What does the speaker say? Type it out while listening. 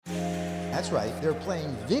That's right, they're playing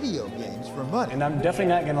video games for money. And I'm definitely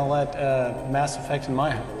not going to let Mass Effect in my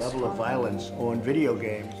house. The level of violence on video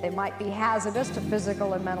games. They might be hazardous to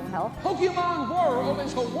physical and mental health. Pokemon World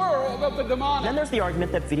is a world of the demonic. Then there's the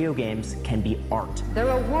argument that video games can be art. They're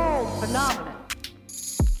a world phenomenon.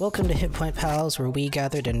 Welcome to Hit Point Pals, where we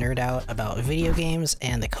gather to nerd out about video games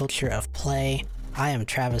and the culture of play. I am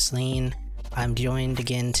Travis Lean. I'm joined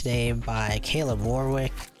again today by Caleb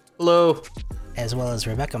Warwick. Hello. As well as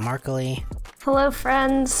Rebecca Markley. Hello,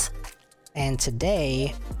 friends. And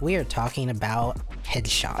today, we are talking about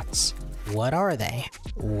headshots. What are they?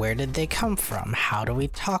 Where did they come from? How do we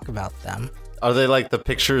talk about them? Are they like the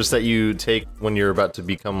pictures that you take when you're about to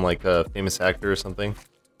become like a famous actor or something?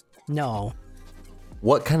 No.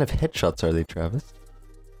 What kind of headshots are they, Travis?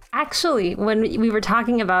 Actually, when we were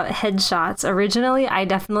talking about headshots, originally I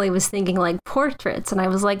definitely was thinking like portraits, and I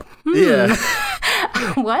was like, Yeah.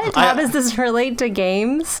 What? How does this relate to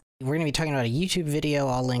games? We're going to be talking about a YouTube video.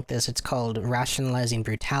 I'll link this. It's called Rationalizing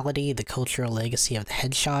Brutality, the Cultural Legacy of the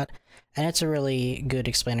Headshot. And it's a really good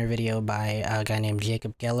explainer video by a guy named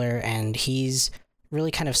Jacob Geller, and he's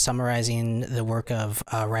really kind of summarizing the work of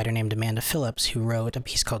a writer named Amanda Phillips, who wrote a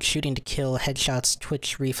piece called Shooting to Kill, Headshots,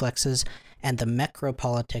 Twitch Reflexes, and the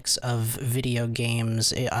Mecropolitics of Video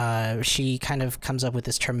Games. She kind of comes up with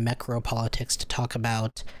this term mecropolitics to talk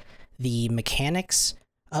about the mechanics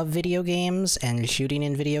of video games and shooting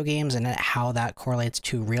in video games and how that correlates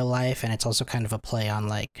to real life. And it's also kind of a play on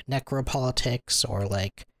like necropolitics, or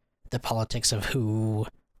like the politics of who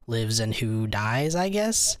lives and who dies, I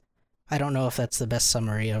guess. I don't know if that's the best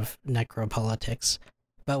summary of necropolitics,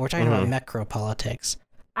 but we're talking about mecropolitics.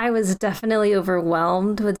 I was definitely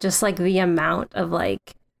overwhelmed with just like the amount of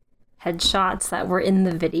like headshots that were in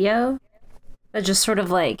the video that just sort of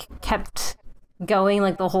like kept going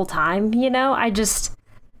like the whole time, you know?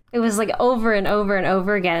 It was like over and over and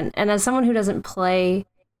over again. And as someone who doesn't play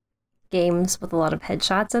games with a lot of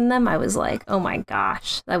headshots in them, I was like, oh my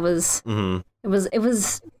gosh, that was, it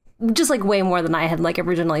was just like way more than I had like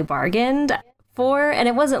originally bargained for. And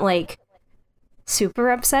it wasn't like super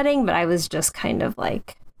upsetting, but I was just kind of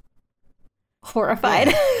like horrified.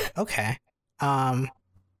 Yeah. Okay.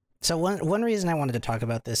 So one reason I wanted to talk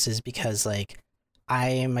about this is because like I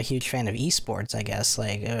am a huge fan of esports, I guess.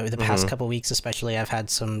 Like the past couple weeks especially, I've had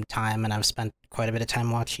some time and I've spent quite a bit of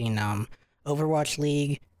time watching Overwatch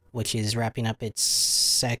League, which is wrapping up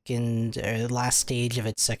its last stage of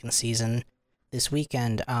its second season this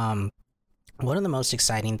weekend. One of the most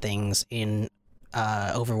exciting things in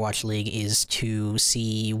Overwatch League is to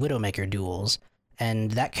see Widowmaker duels,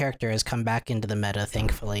 and that character has come back into the meta,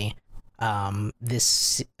 thankfully,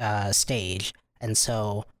 this stage, and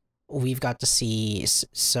so we've got to see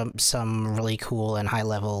some really cool and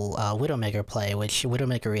high-level Widowmaker play, which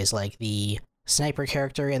Widowmaker is like the sniper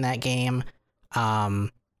character in that game.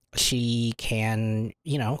 She can,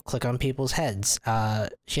 click on people's heads.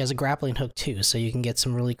 She has a grappling hook too, so you can get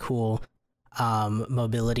some really cool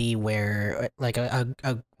mobility where, like, a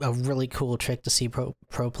really cool trick to see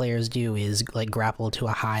pro players do is, like, grapple to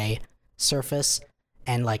a high surface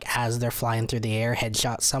and, like, as they're flying through the air,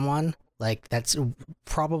 headshot someone. Like, that's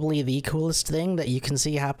probably the coolest thing that you can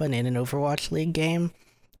see happen in an Overwatch League game.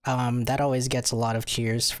 That always gets a lot of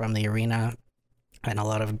cheers from the arena and a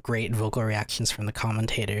lot of great vocal reactions from the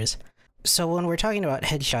commentators. So when we're talking about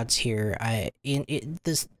headshots here,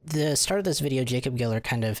 the start of this video, Jacob Geller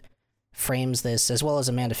kind of frames this, as well as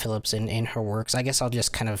Amanda Phillips in her works. I guess I'll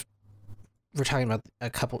just kind of, we're talking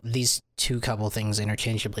about these two things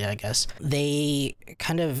interchangeably, I guess. They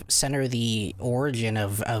kind of center the origin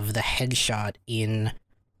of the headshot in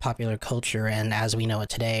popular culture, and as we know it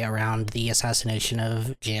today, around the assassination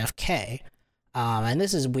of JFK. And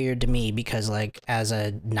this is weird to me because, like, as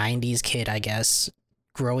a 90s kid, I guess,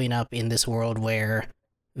 growing up in this world where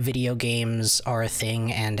video games are a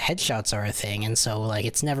thing and headshots are a thing, and so, like,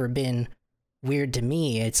 it's never been weird to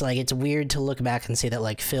me. It's like, it's weird to look back and see that,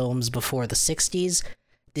 like, films before the 60s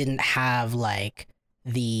didn't have, like,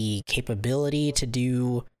 the capability to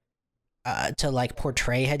do to, like,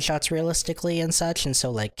 portray headshots realistically and such, and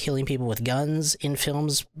so, like, killing people with guns in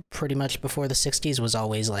films pretty much before the 60s was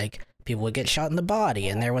always, like, people would get shot in the body,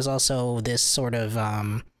 and there was also this sort of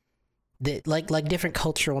like different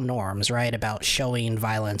cultural norms, right, about showing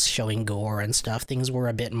violence, showing gore and stuff. Things were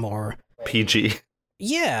a bit more PG.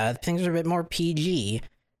 Yeah, things were a bit more PG.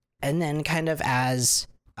 And then kind of as,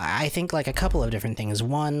 I think, like, a couple of different things.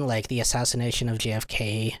 One, like, the assassination of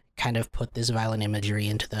JFK kind of put this violent imagery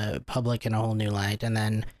into the public in a whole new light. And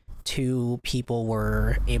then two, people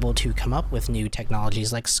were able to come up with new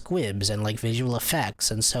technologies like squibs and, like, visual effects.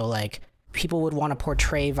 And so, like, people would want to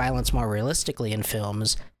portray violence more realistically in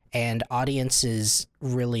films. and audiences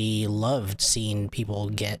really loved seeing people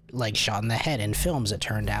get like shot in the head in films, it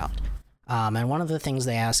turned out. And one of the things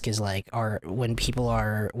they ask is like, when people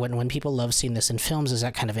love seeing this in films, does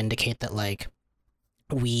that kind of indicate that like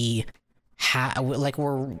we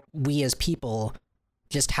as people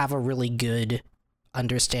just have a really good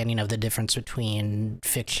understanding of the difference between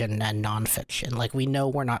fiction and nonfiction? Like, we know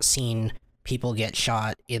we're not seeing people get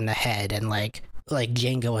shot in the head, and like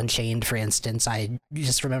Django Unchained, for instance, I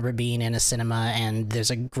just remember being in a cinema, and there's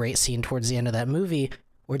a great scene towards the end of that movie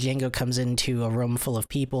where Django comes into a room full of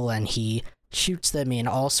people and he shoots them in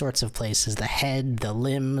all sorts of places: the head, the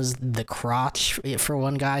limbs, the crotch for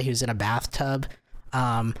one guy who's in a bathtub.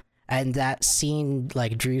 And that scene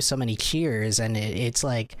like drew so many cheers, and it's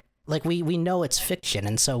like we know it's fiction,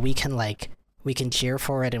 and so we can cheer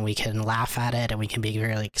for it, and we can laugh at it, and we can be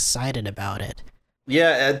really excited about it.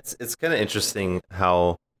 Yeah, it's kind of interesting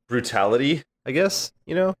how brutality, I guess,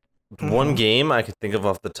 one game I could think of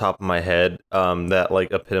off the top of my head that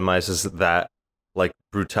like epitomizes that like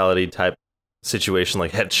brutality type situation,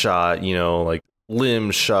 like headshot, like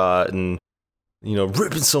limb shot, and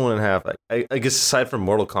ripping someone in half. I guess aside from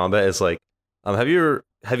Mortal Kombat is like, have you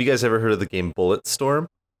guys ever heard of the game Bulletstorm?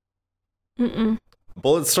 Mm-mm.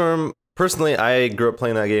 Bulletstorm, personally, I grew up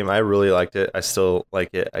playing that game. I really liked it. I still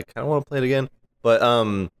like it. I kind of want to play it again. But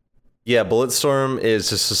yeah, Bulletstorm is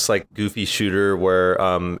just this like goofy shooter where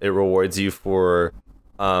it rewards you for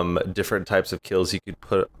different types of kills you could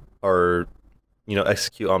put or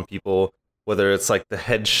execute on people. Whether it's like the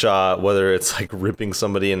headshot, whether it's like ripping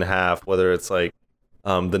somebody in half, whether it's like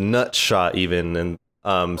the nut shot even,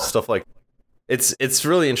 and stuff like it's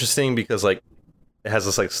really interesting because like it has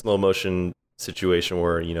this like slow motion situation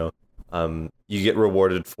where you get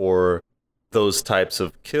rewarded for those types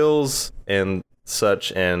of kills and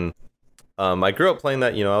such. And I grew up playing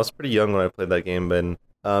that. I was pretty young when I played that game, but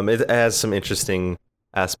it has some interesting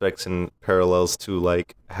aspects and parallels to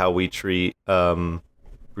like how we treat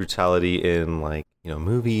brutality in like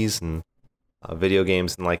movies and video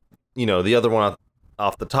games, and like the other one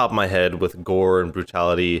off the top of my head with gore and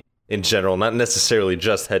brutality in general, not necessarily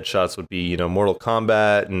just headshots, would be Mortal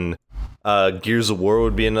Kombat, and Gears of War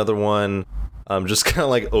would be another one, just kind of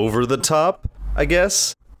like over the top, I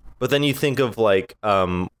guess. But then you think of like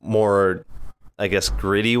more, I guess,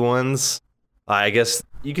 gritty ones. I guess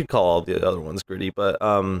you could call all the other ones gritty, but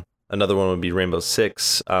another one would be Rainbow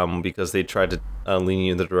Six, because they tried to lean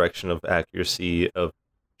you in the direction of accuracy of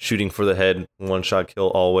shooting for the head, one shot kill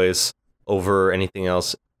always over anything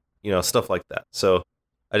else, stuff like that. So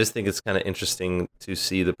I just think it's kind of interesting to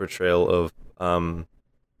see the portrayal of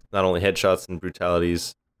not only headshots and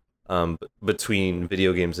brutalities but between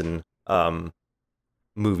video games and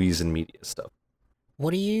movies and media stuff.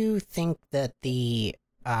 What do you think that the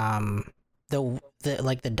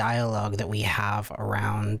dialogue that we have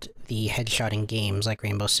around the headshotting games like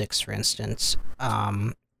Rainbow Six, for instance,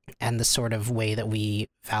 and the sort of way that we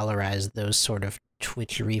valorize those sort of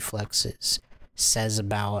twitchy reflexes says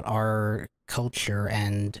about our culture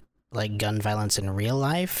and like gun violence in real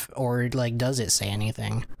life? Or like, does it say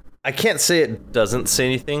anything? I can't say it doesn't say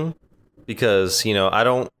anything because I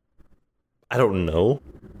don't know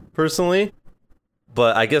personally,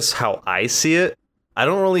 but I guess how I see it, I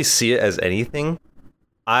don't really see it as anything.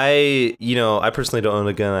 I personally don't own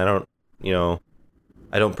a gun.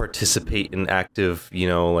 I don't participate in active,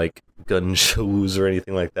 like gun shows or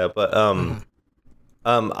anything like that. But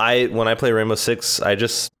when I play Rainbow Six, I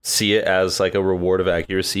just see it as like a reward of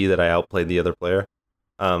accuracy that I outplayed the other player.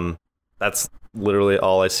 That's literally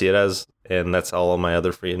all I see it as, and that's all of my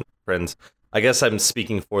other friends. I guess I'm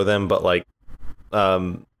speaking for them, but like,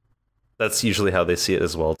 that's usually how they see it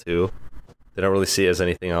as well too. They don't really see it as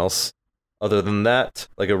anything else other than that,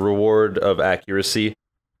 like a reward of accuracy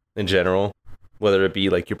in general, whether it be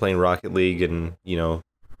like you're playing Rocket League and,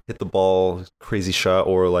 hit the ball, crazy shot,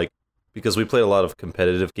 or like, because we play a lot of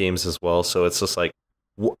competitive games as well. So it's just like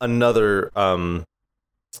another, I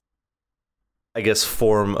guess,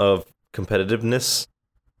 form of competitiveness.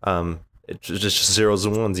 It's just zeros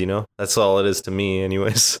and ones, that's all it is to me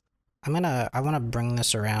anyways. I want to bring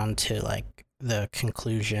this around to like the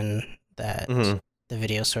conclusion that the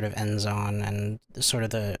video sort of ends on, and sort of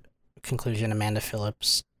the conclusion Amanda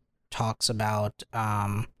Phillips talks about,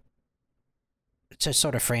 to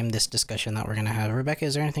sort of frame this discussion that we're going to have. Rebecca,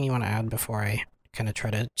 is there anything you want to add before I kind of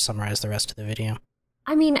try to summarize the rest of the video?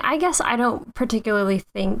 I mean, I guess I don't particularly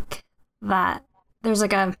think that there's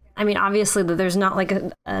like obviously that there's not like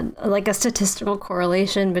a statistical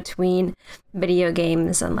correlation between video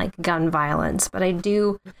games and like gun violence, but I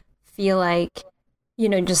do feel like,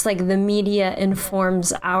 just like the media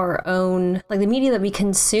informs our own, like the media that we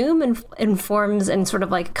consume and informs and sort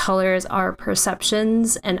of like colors our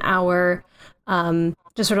perceptions and our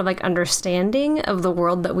just sort of like understanding of the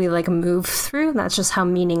world that we like move through. And that's just how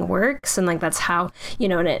meaning works. And like, that's how,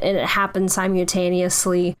 and it happens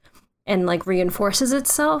simultaneously and like reinforces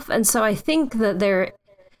itself. And so I think that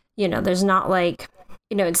there's not like,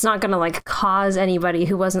 it's not going to like cause anybody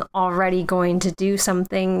who wasn't already going to do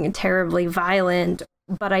something terribly violent.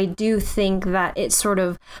 But I do think that it sort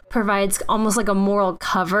of provides almost like a moral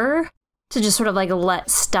cover to just sort of like let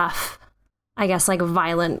stuff, I guess, like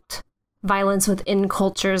violence within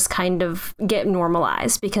cultures kind of get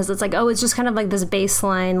normalized, because it's like, oh, it's just kind of like this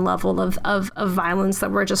baseline level of violence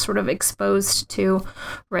that we're just sort of exposed to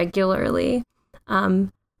regularly.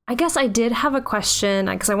 I guess I did have a question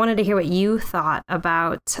because I wanted to hear what you thought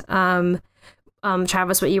about,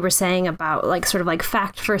 Travis, what you were saying about like sort of like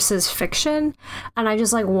fact versus fiction. And I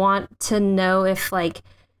just like want to know if like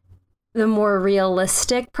the more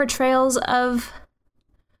realistic portrayals of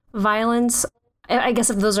violence, I guess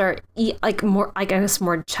if those are like more, I guess,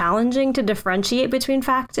 more challenging to differentiate between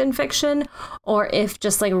fact and fiction, or if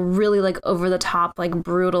just like really like over the top, like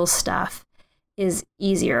brutal stuff is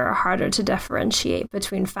easier or harder to differentiate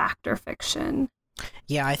between fact or fiction.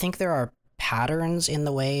 Yeah, I think there are patterns in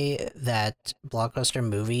the way that blockbuster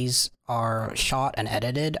movies are shot and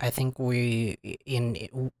edited. I think we're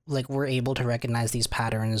able to recognize these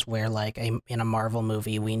patterns where like in a Marvel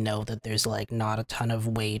movie, we know that there's like not a ton of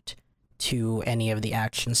weight to any of the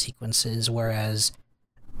action sequences, whereas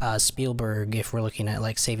Spielberg, if we're looking at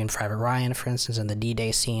like Saving Private Ryan, for instance, in the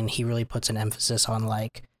D-Day scene, he really puts an emphasis on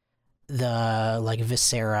like the like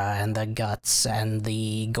viscera and the guts and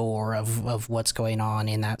the gore of what's going on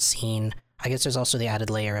in that scene. I guess there's also the added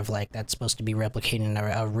layer of like that's supposed to be replicating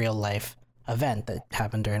a real life event that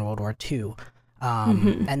happened during World War II.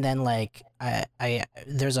 And then like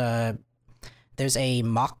there's a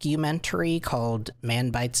mockumentary called Man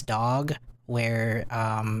Bites Dog, where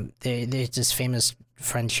there's this famous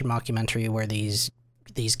French mockumentary where these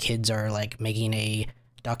kids are like making a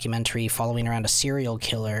documentary following around a serial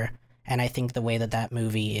killer. And I think the way that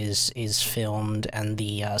movie is filmed and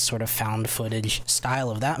the sort of found footage style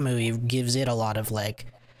of that movie gives it a lot of like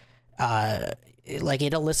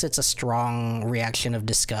it elicits a strong reaction of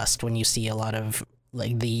disgust when you see a lot of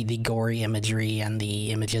like the gory imagery and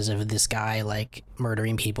the images of this guy like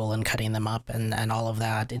murdering people and cutting them up and all of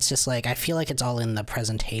that. It's just like, I feel like it's all in the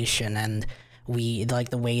presentation, and we like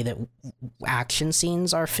the way that action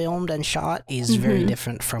scenes are filmed and shot is very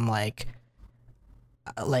different from like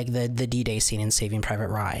the D-Day scene in Saving Private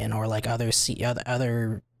Ryan, or like other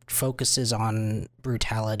focuses on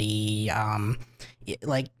brutality,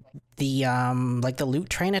 like the loot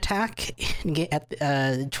train attack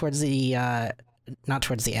at towards the not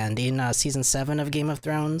towards the end in season 7 of Game of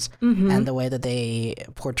Thrones, and the way that they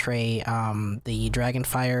portray the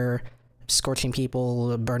Dragonfire scorching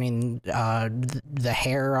people, burning the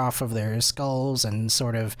hair off of their skulls, and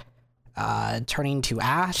sort of turning to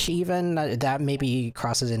ash. Even that maybe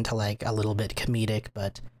crosses into like a little bit comedic,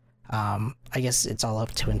 but I guess it's all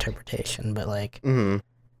up to interpretation. But like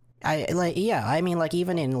I mean like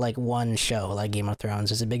even in like one show like Game of Thrones,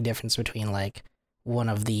 there's a big difference between like one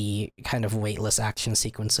of the kind of weightless action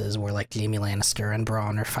sequences where like Jaime Lannister and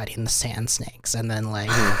Bronn are fighting the Sand Snakes, and then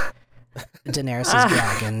like Daenerys'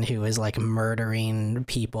 dragon who is like murdering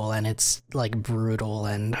people, and it's like brutal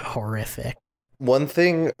and horrific. One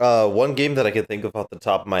thing, one game that I can think of off the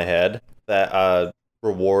top of my head that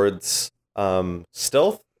rewards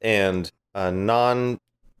stealth and non-lethal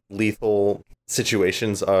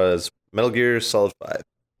situations is Metal Gear Solid 5.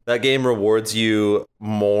 That game rewards you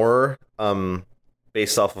more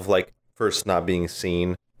based off of like first not being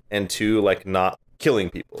seen, and two, like not killing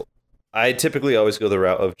people. I typically always go the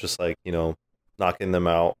route of just like, knocking them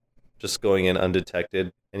out, just going in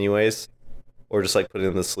undetected anyways, or just like putting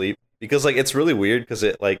them to sleep. Because like it's really weird because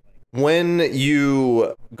it like when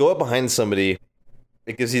you go up behind somebody,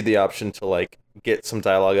 it gives you the option to like get some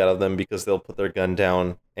dialogue out of them because they'll put their gun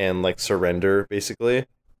down and like surrender basically.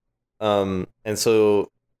 And so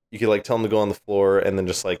you could like tell them to go on the floor and then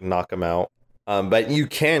just like knock them out. But you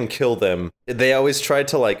can kill them. They always try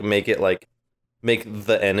to like make it like make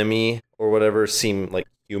the enemy or whatever seem like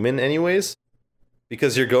human anyways,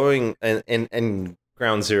 because you're going and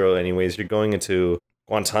Ground Zero anyways, you're going into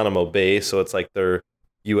Guantanamo Bay, so it's like they're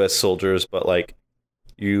US soldiers, but like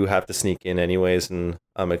you have to sneak in anyways and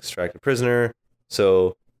extract a prisoner.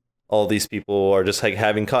 So all these people are just like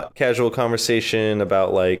having casual conversation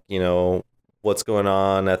about like, what's going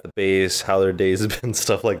on at the base, how their days have been,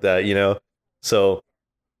 stuff like that, So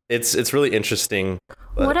it's really interesting.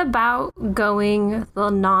 But... What about going the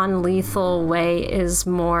non-lethal way is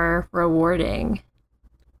more rewarding?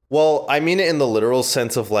 Well, I mean it in the literal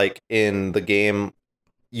sense of like in the game,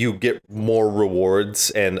 you get more rewards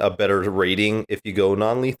and a better rating if you go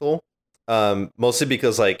non-lethal. Mostly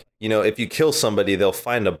because like, you know, if you kill somebody, they'll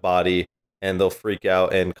find a body and they'll freak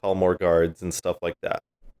out and call more guards and stuff like that.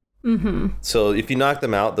 Mm-hmm. So if you knock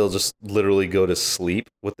them out, they'll just literally go to sleep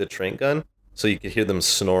with the tranq gun. So you could hear them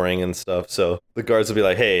snoring and stuff. So the guards will be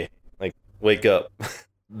like, hey, like, wake up.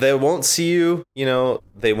 They won't see you, you know,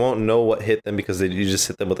 they won't know what hit them because you just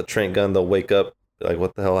hit them with a tranq gun. They'll wake up, be like,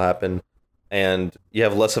 what the hell happened? And you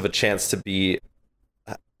have less of a chance to be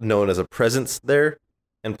known as a presence there.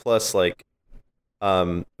 And plus, like,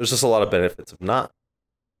 there's just a lot of benefits of not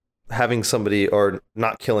having somebody or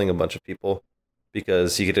not killing a bunch of people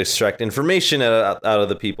because you could extract information out of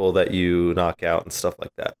the people that you knock out and stuff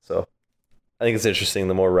like that. So I think it's interesting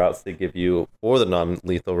the more routes they give you for the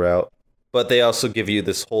non-lethal route, but they also give you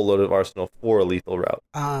this whole load of arsenal for a lethal route.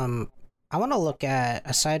 I want to look at,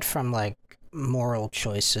 aside from like moral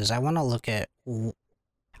choices, I want to look at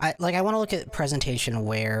presentation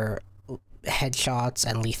where headshots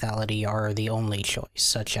and lethality are the only choice,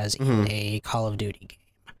 such as in a Call of Duty game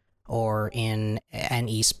or in an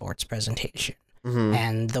esports presentation.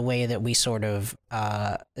 And the way that we sort of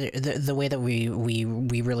the way that we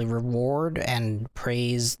really reward and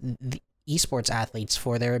praise the esports athletes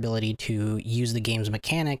for their ability to use the game's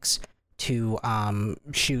mechanics to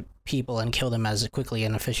shoot people and kill them as quickly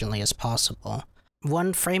and efficiently as possible.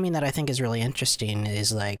 One framing that I think is really interesting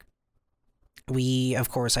is like, we, of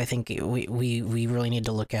course, I think we really need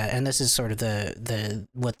to look at, and this is sort of the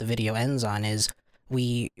what the video ends on, is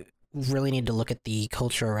we really need to look at the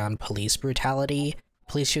culture around police brutality,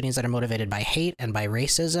 police shootings that are motivated by hate and by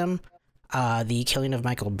racism, the killing of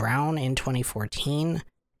Michael Brown in 2014,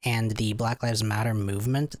 and the Black Lives Matter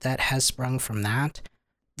movement that has sprung from that.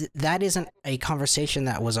 That isn't a conversation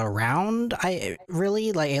that was around, at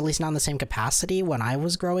least not in the same capacity when I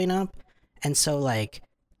was growing up. And so, like,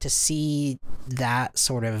 to see that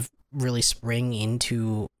sort of really spring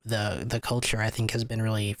into the culture, I think has been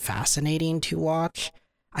really fascinating to watch.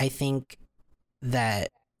 I think that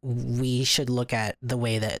we should look at the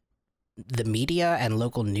way that the media and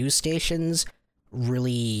local news stations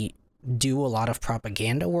really do a lot of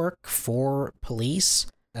propaganda work for police,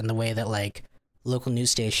 and the way that like local news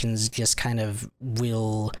stations just kind of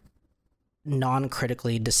will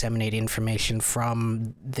non-critically disseminate information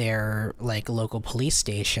from their like local police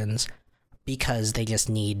stations because they just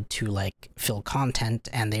need to like fill content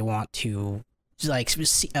and they want to like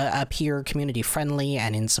appear community friendly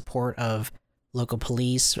and in support of local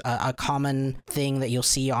police. A common thing that you'll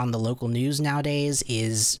see on the local news nowadays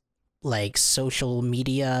is like social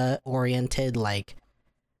media oriented, like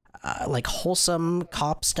wholesome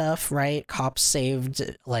cop stuff, right? Cops saved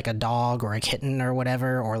like a dog or a kitten or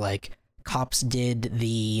whatever, or like cops did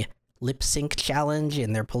the lip sync challenge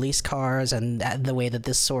in their police cars, and the way that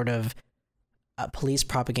this sort of police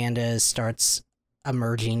propaganda starts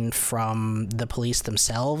emerging from the police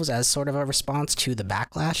themselves as sort of a response to the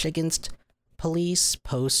backlash against police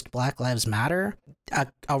post Black Lives Matter.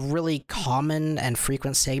 A really common and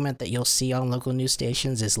frequent segment that you'll see on local news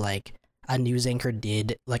stations is like a news anchor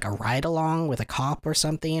did like a ride along with a cop or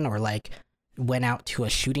something, or like went out to a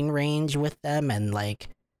shooting range with them and like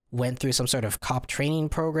went through some sort of cop training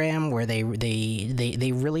program where they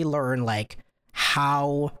really learn like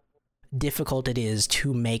how difficult it is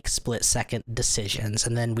to make split-second decisions.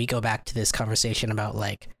 And then we go back to this conversation about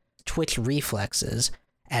like twitch reflexes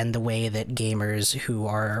and the way that gamers who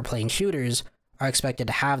are playing shooters are expected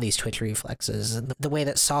to have these twitch reflexes. The way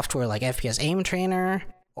that software like FPS Aim Trainer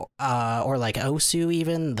or like Osu,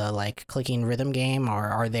 even the like clicking rhythm game,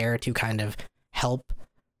 are there to kind of help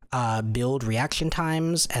build reaction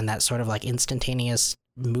times and that sort of like instantaneous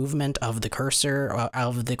movement of the cursor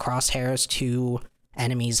of the crosshairs to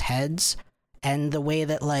enemies' heads. And the way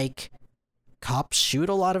that like cops shoot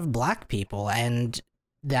a lot of black people, and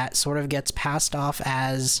that sort of gets passed off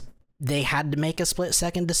as they had to make a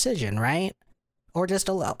split-second decision, right? Or just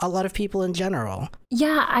a lot of people in general.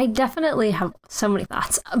 Yeah, I definitely have so many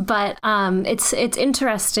thoughts, but it's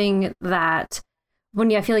interesting that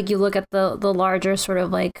when I feel like you look at the larger sort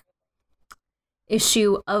of like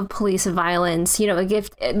issue of police violence, you know,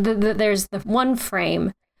 there's the one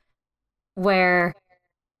frame where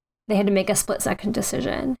they had to make a split-second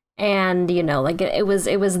decision, and you know, like it was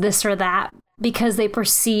this or that because they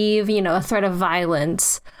perceive, you know, a threat of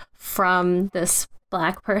violence from this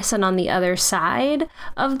black person on the other side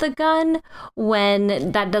of the gun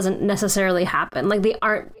when that doesn't necessarily happen. Like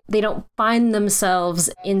they don't find themselves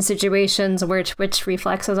in situations where twitch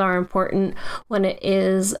reflexes are important when it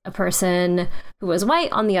is a person who is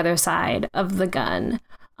white on the other side of the gun.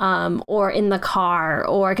 Or in the car,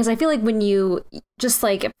 or because I feel like when you just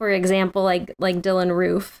like, for example, like Dylan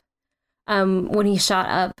Roof, when he shot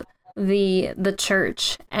up the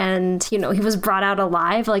church and, you know, he was brought out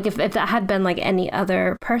alive, like if that had been like any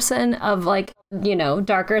other person of like, you know,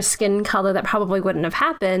 darker skin color, that probably wouldn't have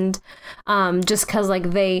happened, just because like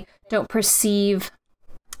they don't perceive,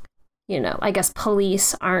 you know, I guess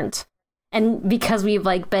police aren't, and because we've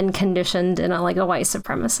like been conditioned in a white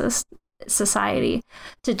supremacist society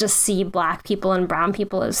to just see black people and brown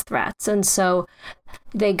people as threats, and so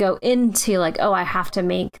they go into like, oh, I have to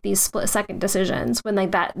make these split-second decisions, when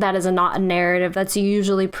like that is not a narrative that's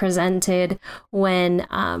usually presented when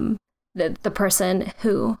the person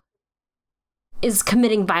who is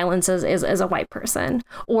committing violence is a white person,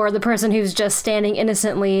 or the person who's just standing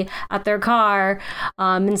innocently at their car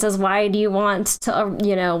and says, why do you want to,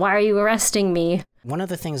 you know, why are you arresting me? One of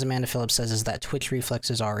the things Amanda Phillips says is that twitch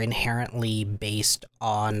reflexes are inherently based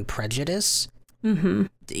on prejudice. Mm-hmm.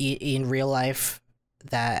 In real life,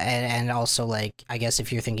 that and also like, I guess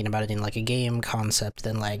if you're thinking about it in like a game concept,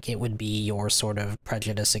 then like it would be your sort of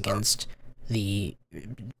prejudice against the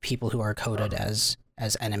people who are coded as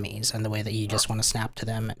enemies, and the way that you just want to snap to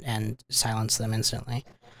them and silence them instantly.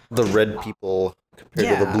 The red people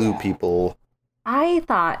compared to the blue people. I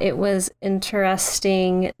thought it was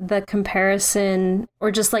interesting, the comparison, or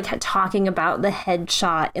just like talking about the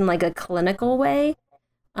headshot in like a clinical way.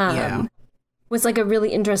 Was like a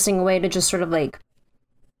really interesting way to just sort of like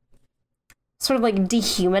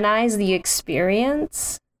dehumanize the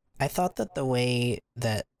experience. I thought that the way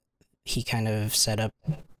that he kind of set up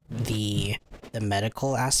the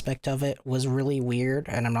medical aspect of it was really weird,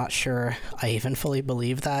 and I'm not sure I even fully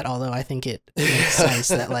believe that, although I think it makes sense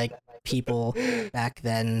that like people back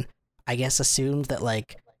then, I guess, assumed that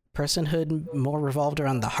like personhood more revolved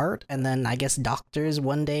around the heart, and then I guess doctors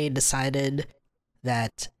one day decided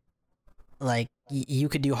that like you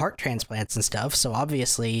could do heart transplants and stuff, so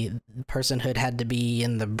obviously personhood had to be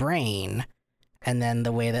in the brain. And then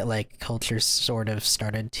the way that like culture sort of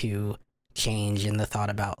started to change in the thought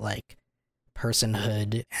about like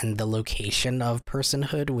personhood and the location of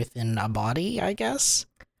personhood within a body, I guess.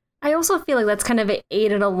 I also feel like that's kind of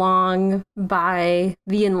aided along by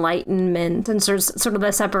the Enlightenment and sort of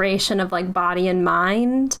the separation of like body and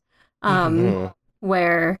mind,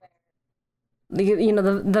 where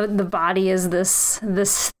the body is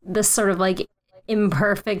this sort of like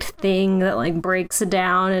imperfect thing that like breaks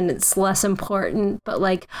down and it's less important, but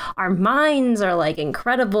like our minds are like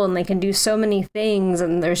incredible and they can do so many things,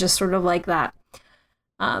 and there's just sort of like that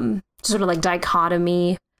sort of like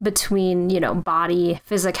dichotomy between, you know, body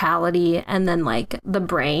physicality and then like the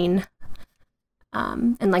brain,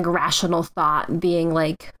 and like rational thought being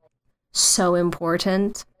like so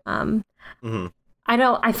important. I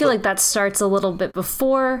feel like that starts a little bit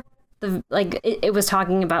before it was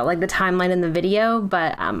talking about like the timeline in the video,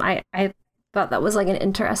 but I thought that was like an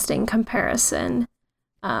interesting comparison.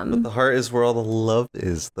 But the heart is where all the love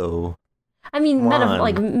is, though. I mean,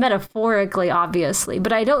 metaphorically, obviously,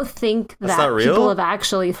 but I don't think that people have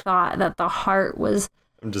actually thought that the heart was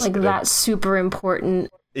like that super important.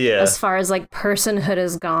 Yeah. As far as like personhood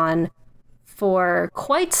has gone for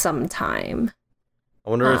quite some time. I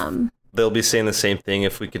wonder if they'll be saying the same thing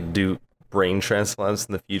if we could do brain transplants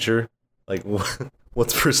in the future. Like,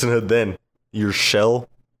 what's personhood then? Your shell?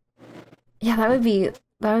 Yeah, that would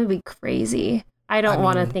be crazy. I don't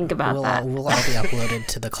want to think about that. We'll all be uploaded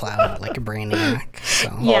to the cloud like a Brainiac.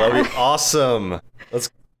 So. Yeah. Oh, that'd be awesome.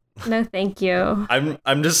 No, thank you.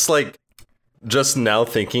 I'm just like, just now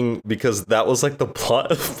thinking, because that was like the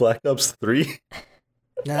plot of Black Ops 3.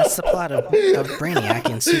 No, that's the plot of Brainiac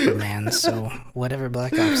and Superman, so whatever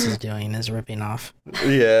Black Ops is doing is ripping off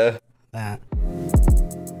that.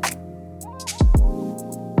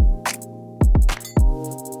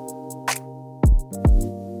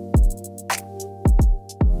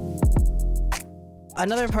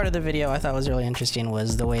 Another part of the video I thought was really interesting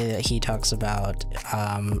was the way that he talks about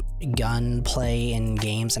gun play in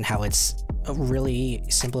games and how it's really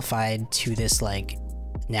simplified to this like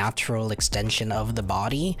natural extension of the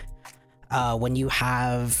body. When you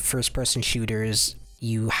have first-person shooters,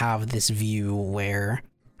 you have this view where,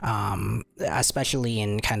 especially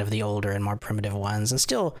in kind of the older and more primitive ones, and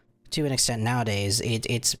still to an extent nowadays,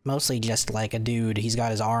 it's mostly just like a dude. He's got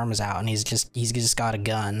his arms out and he's just got a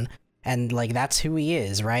gun. And like that's who he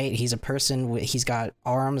is, right? He's a person. He's got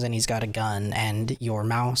arms and he's got a gun, and your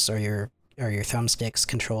mouse or your thumbsticks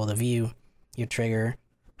control the view. Your trigger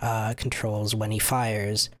controls when he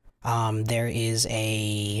fires. There is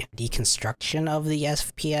a deconstruction of the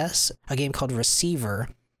FPS, a game called Receiver,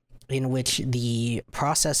 in which the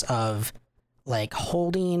process of like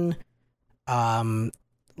holding,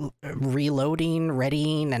 reloading,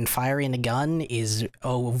 readying, and firing a gun is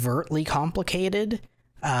overtly complicated.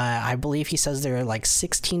 I believe he says there are like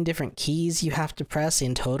 16 different keys you have to press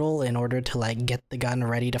in total in order to like get the gun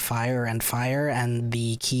ready to fire, and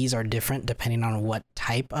the keys are different depending on what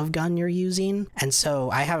type of gun you're using. And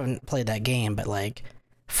so I haven't played that game, but like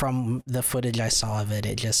from the footage I saw of it,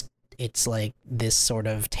 it's like this sort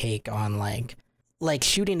of take on like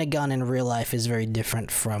shooting a gun in real life is very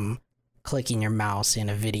different from clicking your mouse in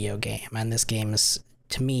a video game, and this game is,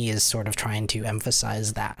 to me, is sort of trying to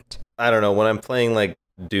emphasize that. I don't know, when I'm playing like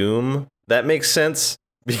Doom, that makes sense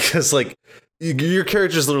because like your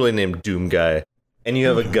character's literally named Doom Guy, and you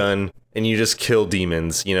have a gun and you just kill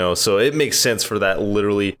demons, you know, so it makes sense for that.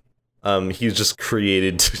 Literally, he's just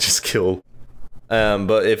created to just kill.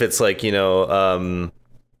 But if it's like, you know,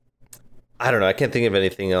 I don't know, I can't think of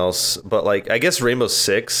anything else, but like I guess Rainbow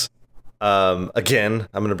Six, again,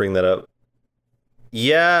 I'm gonna bring that up.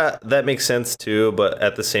 Yeah, that makes sense too, but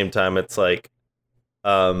at the same time, it's like,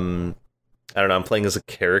 I don't know, I'm playing as a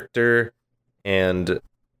character, and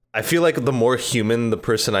I feel like the more human the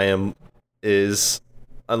person I am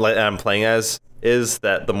I'm playing as is,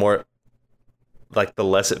 that the more, like, the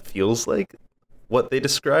less it feels like what they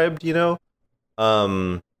described, you know?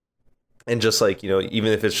 And just like, you know,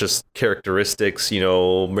 even if it's just characteristics, you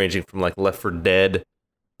know, ranging from like Left 4 Dead,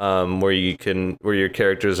 where your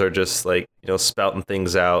characters are just like, you know, spouting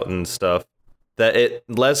things out and stuff, that it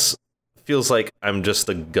less feels like I'm just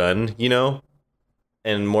a gun, you know,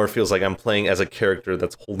 and more feels like I'm playing as a character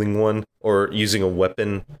that's holding one or using a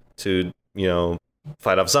weapon to, you know,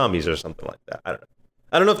 fight off zombies or something like that.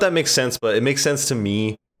 I don't know if that makes sense, but it makes sense to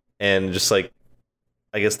me. And just like,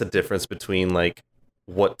 I guess the difference between like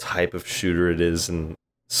what type of shooter it is and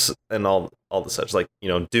all the such, like, you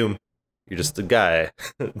know, Doom, you're just a guy.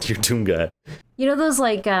 You're Doom Guy. You know those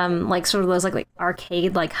like sort of those like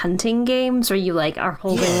arcade like hunting games where you like are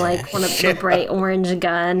holding like one of the bright orange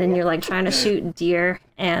gun and you're like trying to shoot deer,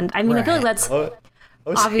 and I mean, right. I feel like that's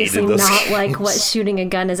obviously not like what shooting a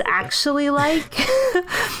gun is actually like,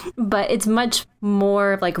 but it's much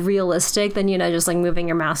more like realistic than, you know, just like moving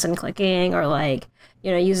your mouse and clicking, or like,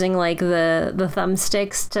 you know, using like the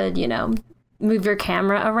thumbsticks to, you know, move your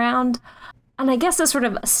camera around. And I guess this sort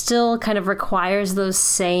of still kind of requires those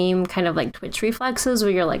same kind of like twitch reflexes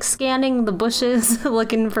where you're like scanning the bushes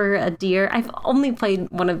looking for a deer. I've only played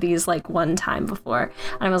one of these like one time before,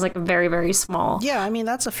 and I was like very, very small. Yeah, I mean,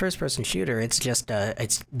 that's a first-person shooter. It's just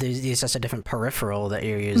it's just a different peripheral that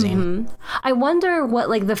you're using. Mm-hmm. I wonder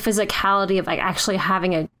what like the physicality of like actually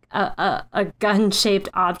having a gun-shaped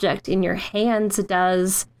object in your hands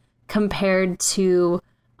does compared to,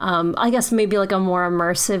 I guess maybe like a more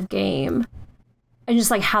immersive game. And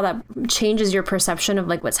just like how that changes your perception of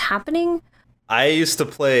like what's happening. I used to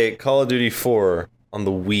play Call of Duty 4 on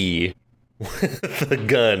the Wii with a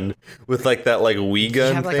gun, with like that like Wii gun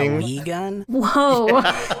you have, thing. Like a Wii gun? Whoa!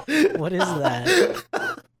 Yeah. What is that?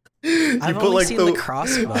 I've only like seen the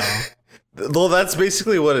crossbow. Well, that's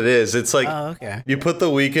basically what it is. It's like, oh, okay. You put the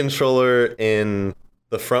Wii controller in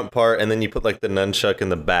the front part, and then you put like the nunchuck in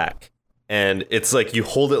the back, and it's like you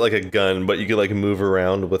hold it like a gun, but you can like move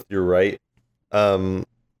around with your right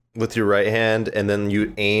hand, and then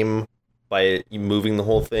you aim by moving the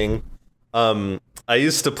whole thing. I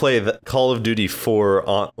used to play Call of Duty 4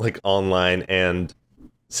 on like online and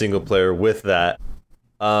single player with that.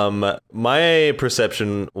 My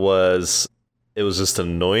perception was it was just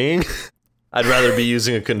annoying. I'd rather be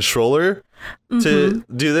using a controller to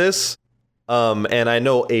do this. And I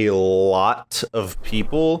know a lot of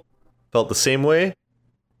people felt the same way.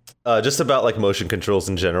 Just about like motion controls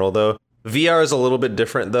in general, though. VR is a little bit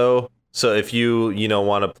different, though. So if you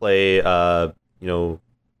want to play,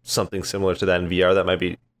 something similar to that in VR, that might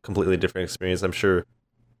be a completely different experience. I'm sure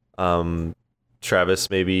Travis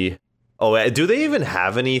maybe... Oh, do they even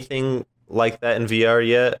have anything like that in VR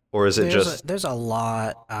yet? Or is it there's a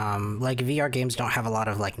lot. Like VR games don't have a lot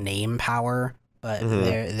of like name power, but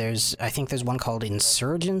I think there's one called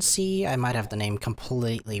Insurgency. I might have the name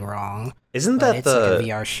completely wrong. Isn't that it's like a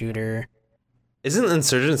VR shooter? Isn't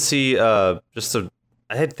Insurgency just a...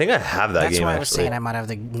 I think I have that game, actually. That's why I was saying I might have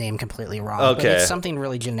the name completely wrong. Okay. But it's something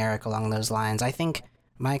really generic along those lines. I think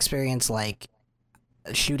my experience, like,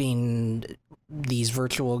 shooting these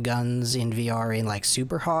virtual guns in VR in like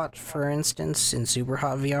Superhot, for instance, in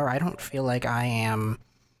Superhot VR, I don't feel like I am.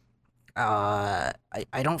 I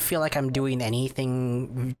don't feel like I'm doing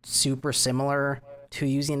anything super similar to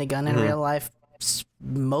using a gun in real life,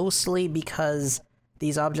 mostly because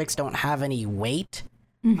these objects don't have any weight.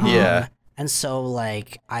 Yeah. And so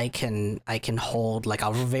like I can hold like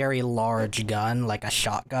a very large gun, like a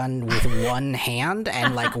shotgun, with one hand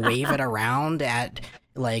and like wave it around at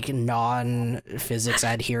like non-physics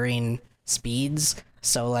adhering speeds.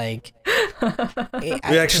 So like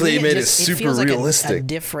We actually made it super feels like realistic. a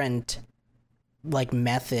different like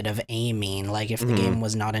method of aiming. Like if the game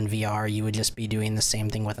was not in VR, you would just be doing the same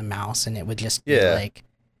thing with a mouse, and it would just be like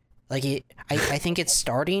it, I think it's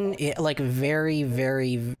starting like very,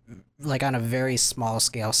 very, like on a very small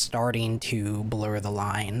scale, starting to blur the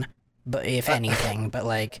line. But if anything, but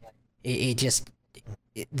like there's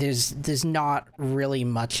not really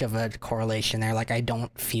much of a correlation there. Like I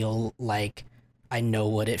don't feel like I know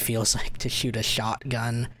what it feels like to shoot a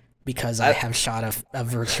shotgun because I have shot a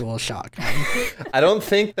virtual shotgun. I don't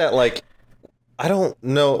think that like, I don't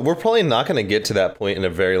know. We're probably not going to get to that point in a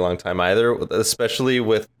very long time either, especially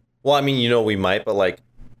with, well, I mean, you know, we might, but like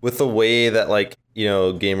with the way that like, you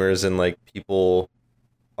know, gamers and like people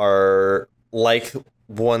are like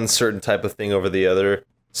one certain type of thing over the other,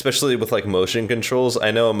 especially with like motion controls.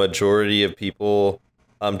 I know a majority of people,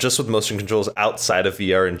 just with motion controls outside of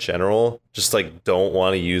VR in general, just like don't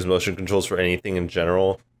want to use motion controls for anything in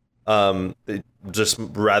general. They just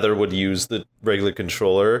rather would use the regular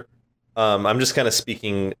controller. I'm just kind of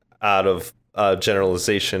speaking out of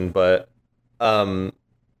generalization, but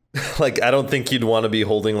like I don't think you'd want to be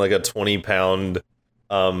holding like a 20-pound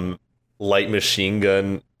light machine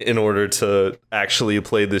gun in order to actually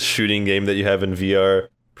play this shooting game that you have in VR.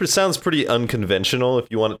 It sounds pretty unconventional if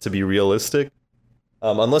you want it to be realistic.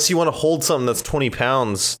 Unless you want to hold something that's 20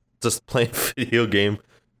 pounds, just playing a video game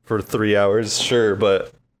for 3 hours, sure.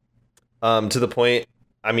 But to the point,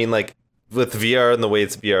 I mean, like with VR and the way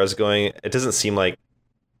VR is going, it doesn't seem like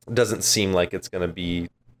it's going to be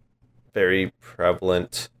very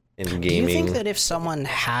prevalent in gaming. Do you think that if someone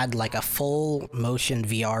had like a full motion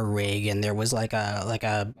VR rig and there was like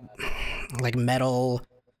a metal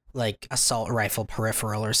like assault rifle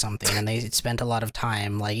peripheral or something, and they spent a lot of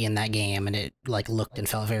time like in that game and it like looked and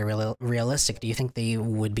felt very realistic, do you think they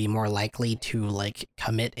would be more likely to like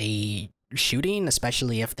commit a shooting,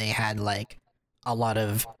 especially if they had like a lot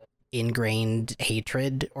of ingrained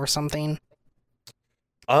hatred or something?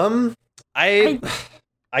 I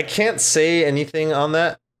can't say anything on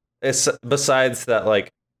that. It's besides that,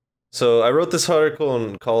 like, so I wrote this article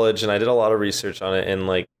in college and I did a lot of research on it, and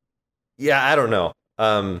like, yeah, I don't know.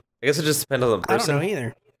 I guess it just depends on the person. I don't know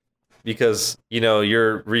either. Because, you know,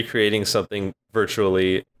 you're recreating something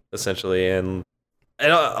virtually, essentially, and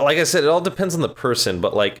like I said, it all depends on the person,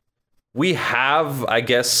 but like, we have, I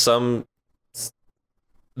guess, the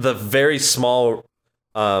very small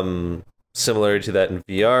similarity to that in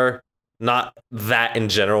VR. Not that in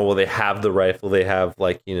general, where they have the rifle, they have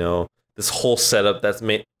like, you know, this whole setup that's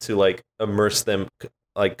made to like immerse them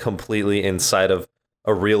like completely inside of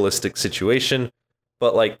a realistic situation.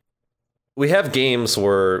 But like, we have games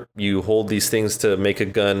where you hold these things to make a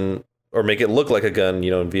gun or make it look like a gun,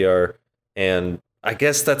 you know, in VR. And I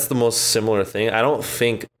guess that's the most similar thing. I don't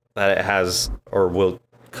think that it has or will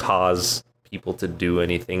cause people to do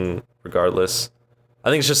anything regardless.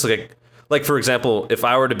 I think it's just like for example, if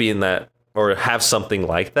I were to be in that or have something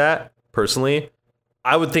like that personally,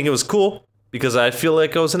 I would think it was cool because I feel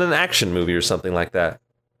like I was in an action movie or something like that.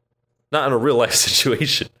 Not in a real life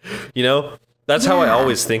situation, you know? That's how I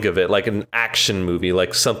always think of it, like an action movie,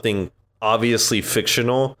 like something obviously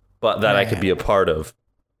fictional, but that I could be a part of,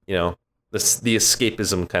 you know, the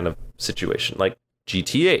escapism kind of situation, like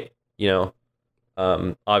GTA, you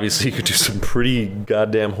know. Obviously, you could do some pretty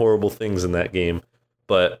goddamn horrible things in that game,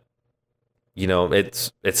 but you know,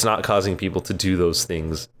 it's not causing people to do those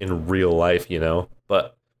things in real life, you know.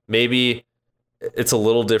 But maybe it's a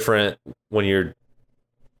little different when you're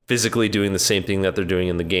physically doing the same thing that they're doing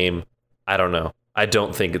in the game. I don't know. I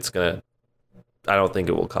don't think it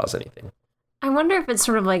will cause anything. I wonder if it's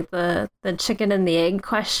sort of like the chicken and the egg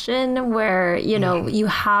question where, you know, you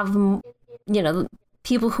have, you know,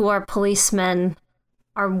 people who are policemen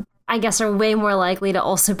are, I guess, are way more likely to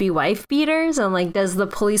also be wife beaters. And like, does the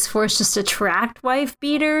police force just attract wife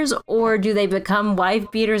beaters, or do they become wife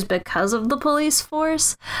beaters because of the police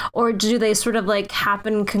force? Or do they sort of like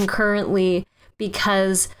happen concurrently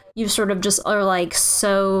because you sort of just are like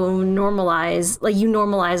so normalized, like you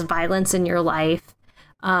normalize violence in your life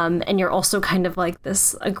And you're also kind of like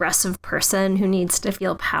this aggressive person who needs to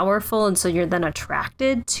feel powerful. And so you're then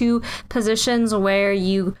attracted to positions where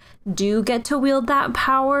you do get to wield that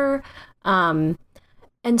power. And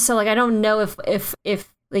so like, I don't know if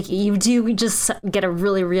like you do just get a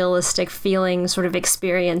really realistic feeling sort of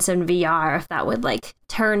experience in VR, if that would like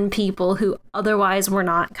turn people who otherwise were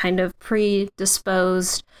not kind of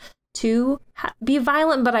predisposed to be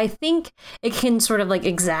violent. But I think it can sort of like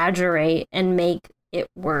exaggerate and make it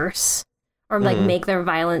worse, or like make their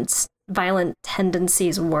violent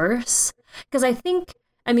tendencies worse. Because I think,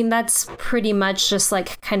 I mean, that's pretty much just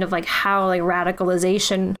like kind of like how like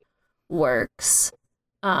radicalization works.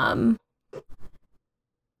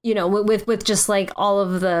 You know, with just like all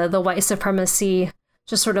of the white supremacy,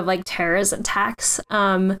 just sort of like terrorist attacks,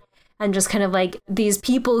 and just kind of like these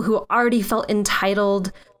people who already felt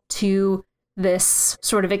entitled to this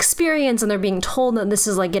sort of experience, and they're being told that this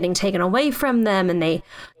is like getting taken away from them, and they,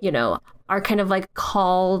 you know, are kind of like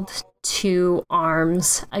called to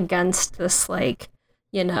arms against this, like,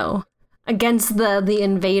 you know, against the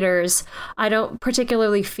invaders. I don't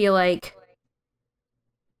particularly feel like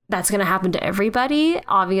that's going to happen to everybody,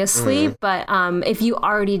 obviously, but if you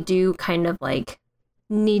already do kind of like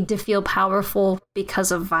need to feel powerful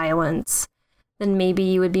because of violence, then maybe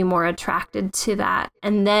you would be more attracted to that.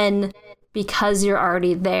 And then because you're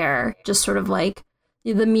already there, just sort of like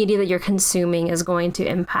the media that you're consuming is going to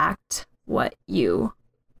impact what you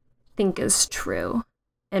think is true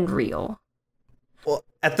and real. Well,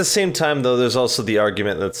 at the same time, though, there's also the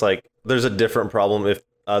argument that's like, there's a different problem if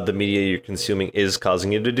the media you're consuming is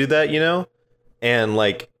causing you to do that, you know? And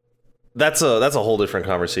like, that's a whole different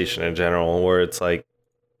conversation in general, where it's like,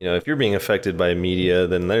 you know, if you're being affected by media,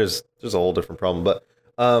 then there's a whole different problem. But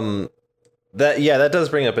that does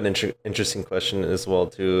bring up an interesting question as well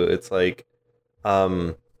too. It's like,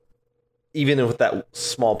 even with that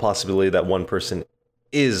small possibility that one person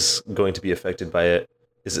is going to be affected by it,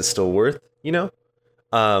 is it still worth, you know?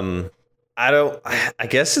 I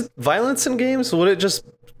guess violence in games, would it just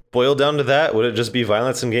boil down to that? Would it just be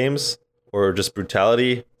violence in games, or just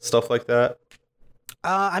brutality, stuff like that?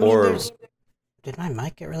 I mean, did my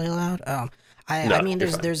mic get really loud? I mean,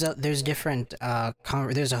 there's different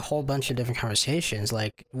there's a whole bunch of different conversations.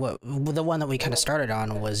 Like the one that we kind of started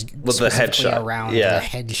on was the headshot around the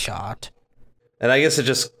headshot. And I guess it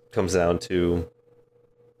just comes down to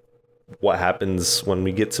what happens when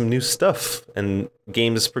we get some new stuff and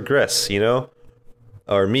games progress, you know,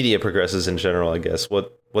 or media progresses in general. I guess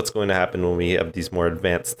what's going to happen when we have these more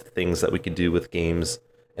advanced things that we could do with games,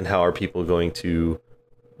 and how are people going to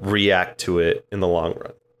react to it in the long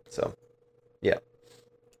run? So, yeah.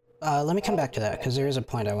 Let me come back to that, because there is a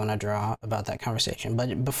point I want to draw about that conversation.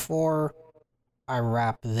 But before I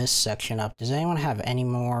wrap this section up, does anyone have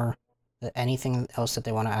anything else that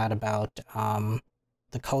they want to add about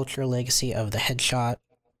the cultural legacy of the headshot,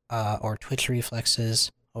 or twitch reflexes,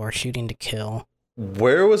 or shooting to kill?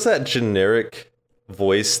 Where was that generic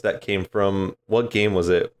voice that came from? What game was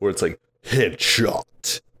it where it's like,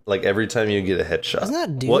 headshot? Like every time you get a headshot. Isn't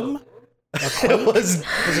that Doom? What?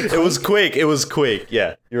 It was Quake. It was Quake.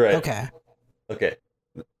 Yeah, you're right. Okay.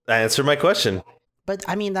 I answered my question. But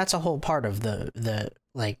I mean, that's a whole part of the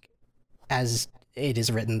like, as it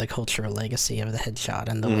is written, the cultural legacy of the headshot,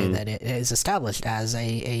 and the way that it is established as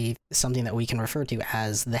a something that we can refer to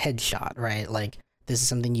as the headshot, right? Like, this is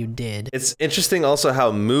something you did. It's interesting also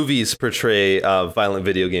how movies portray violent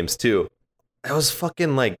video games too. It was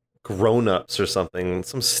fucking like Grown Ups or something,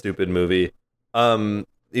 some stupid movie.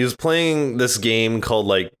 He was playing this game called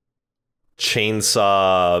like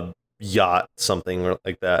Chainsaw Yacht, something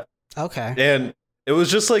like that. Okay. And it was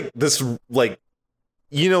just like this, like,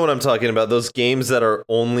 you know what I'm talking about, those games that are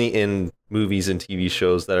only in movies and TV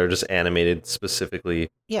shows that are just animated specifically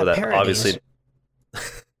for that. Parodies. Obviously.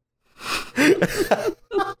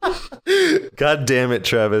 God damn it,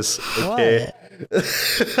 Travis. Okay.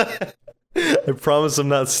 I promise I'm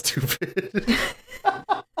not stupid.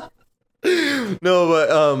 No,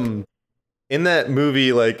 but in that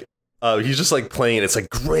movie, like, he's just like playing, it's like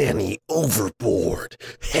Granny Overboard,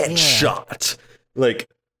 headshot, like,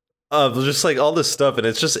 just like all this stuff. And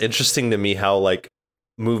it's just interesting to me how like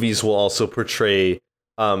movies will also portray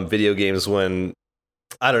video games when,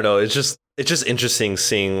 I don't know, it's just interesting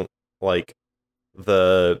seeing like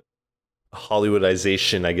the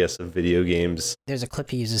Hollywoodization, I guess, of video games. There's a clip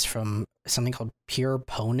he uses from something called Pure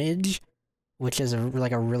Ponage, which is a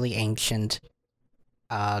really ancient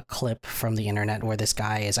clip from the internet where this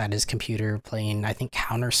guy is at his computer playing, I think,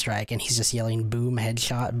 Counter-Strike, and he's just yelling boom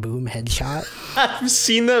headshot, boom headshot. I've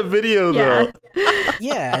seen that video though.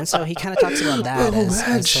 Yeah, and so he kind of talks about that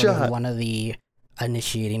as sort of one of the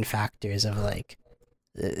initiating factors of like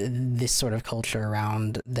this sort of culture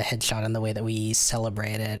around the headshot and the way that we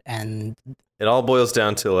celebrate it. And it all boils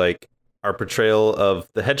down to like our portrayal of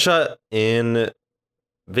the headshot in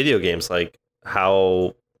video games, like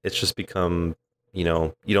how it's just become, you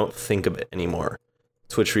don't think of it anymore.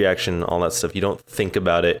 Twitch reaction, all that stuff. You don't think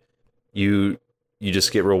about it. You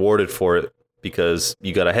just get rewarded for it because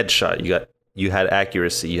you got a headshot. You had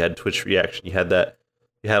accuracy. You had Twitch reaction. You had that.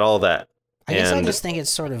 You had all that. I guess I just think it's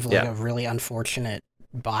sort of like a really unfortunate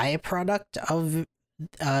byproduct of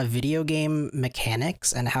video game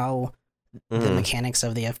mechanics and how the mechanics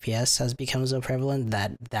of the FPS has become so prevalent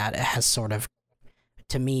that has sort of,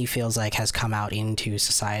 to me, feels like has come out into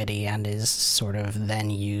society and is sort of then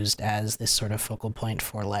used as this sort of focal point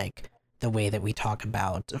for like the way that we talk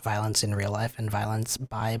about violence in real life and violence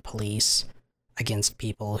by police against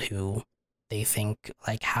people who they think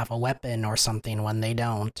like have a weapon or something when they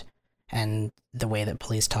don't, and the way that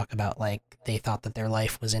police talk about like they thought that their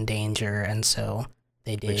life was in danger and so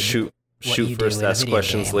they did like shoot first, ask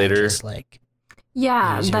questions later.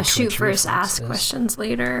 The shoot first, ask questions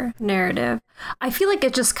later narrative. I feel like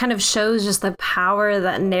it just kind of shows just the power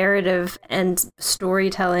that narrative and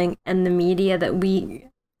storytelling and the media that we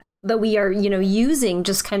are, using,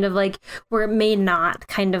 just kind of like where it may not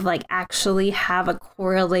kind of like actually have a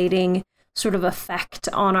correlating sort of effect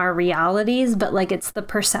on our realities, but like it's the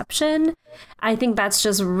perception. I think that's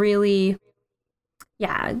just really,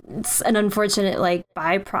 it's an unfortunate like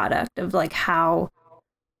byproduct of like how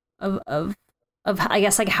of I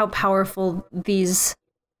guess like how powerful these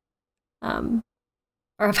or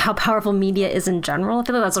of how powerful media is in general. I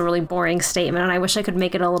feel like that's a really boring statement, and I wish I could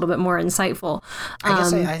make it a little bit more insightful. I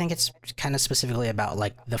guess I think it's kind of specifically about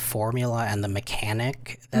like the formula and the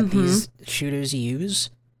mechanic that these shooters use,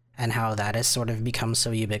 and how that has sort of become so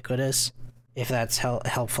ubiquitous. If that's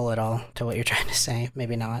helpful at all to what you're trying to say,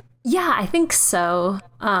 maybe not. Yeah, I think so.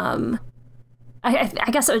 I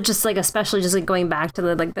guess it was just like, especially just like going back to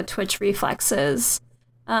the Twitch reflexes,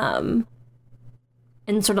 and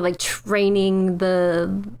sort of like training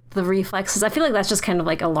the reflexes. I feel like that's just kind of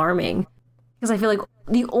like alarming, because I feel like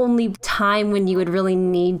the only time when you would really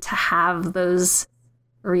need to have those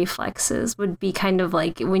reflexes would be kind of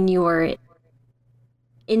like when you were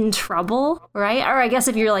in trouble, right? Or I guess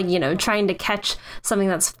if you're like, trying to catch something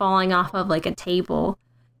that's falling off of like a table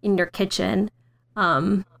in your kitchen.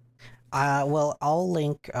 Well, I'll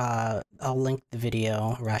link the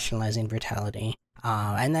video Rationalizing Brutality.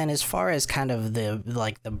 And then as far as kind of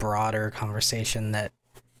the broader conversation that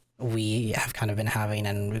we have kind of been having,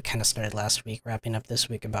 and we kind of started last week, wrapping up this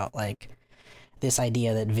week, about like this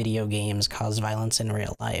idea that video games cause violence in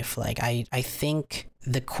real life. Like I think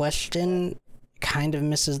the question kind of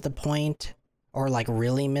misses the point, or like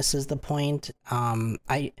really misses the point.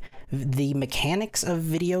 The mechanics of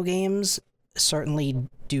video games certainly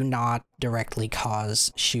do not directly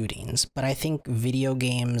cause shootings, but I think video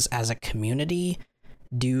games as a community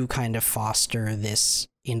do kind of foster this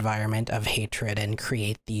environment of hatred and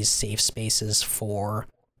create these safe spaces for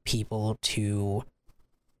people to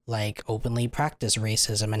like openly practice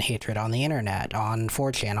racism and hatred on the internet, on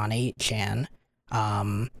 4chan, on 8chan.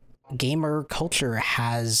 Gamer culture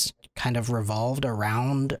has kind of revolved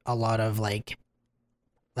around a lot of like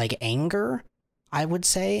anger, I would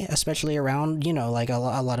say, especially around, like a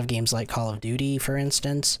lot of games like Call of Duty, for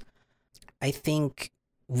instance. I think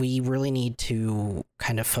we really need to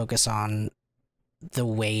kind of focus on the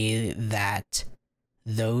way that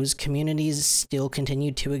those communities still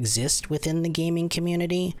continue to exist within the gaming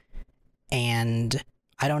community. And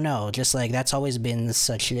I don't know, just like that's always been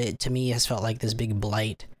to me has felt like this big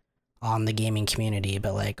blight on the gaming community.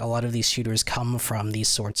 But like a lot of these shooters come from these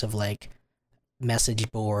sorts of like message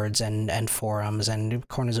boards and forums and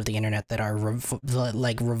corners of the internet that are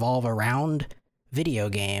revolve around video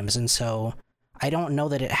games. And so I don't know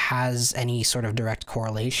that it has any sort of direct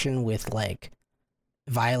correlation with like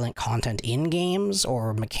violent content in games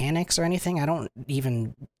or mechanics or anything. I don't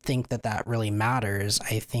even think that really matters.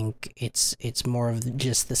 I think it's more of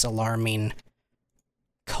just this alarming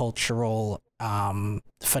cultural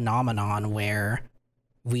phenomenon where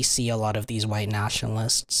we see a lot of these white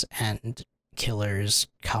nationalists and killers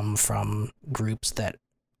come from groups that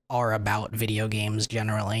are about video games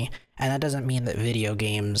generally, and that doesn't mean that video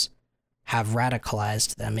games have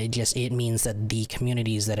radicalized them. It means that the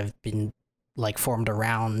communities that have been like formed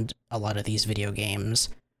around a lot of these video games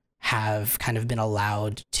have kind of been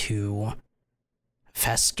allowed to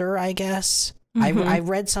fester, I guess. I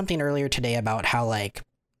read something earlier today about how like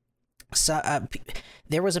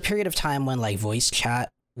there was a period of time when like voice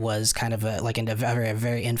chat was kind of a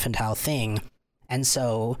very infantile thing, and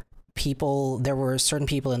so there were certain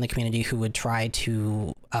people in the community who would try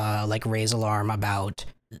to like raise alarm about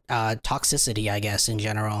toxicity, I guess, in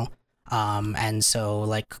general. And so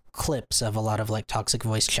like clips of a lot of like toxic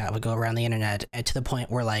voice chat would go around the internet, and to the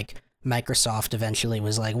point where like Microsoft eventually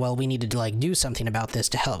was like, well, we needed to like do something about this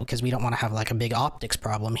to help, because we don't want to have like a big optics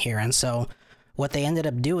problem here. And so what they ended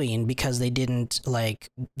up doing, because they didn't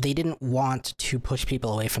want to push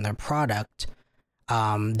people away from their product,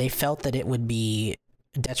 they felt that it would be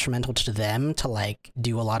detrimental to them to like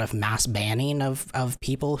do a lot of mass banning of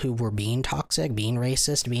people who were being toxic, being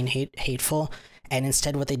racist, being hateful. And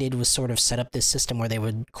instead what they did was sort of set up this system where they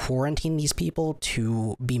would quarantine these people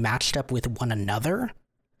to be matched up with one another.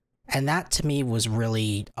 And that to me was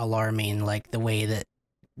really alarming, like the way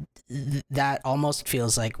that almost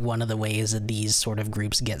feels like one of the ways that these sort of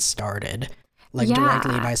groups get started, like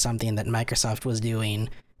directly by something that Microsoft was doing,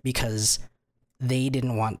 because they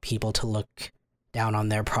didn't want people to look down on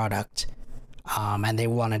their product, and they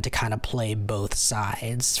wanted to kind of play both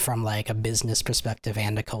sides from like a business perspective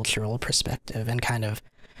and a cultural perspective, and kind of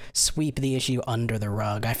sweep the issue under the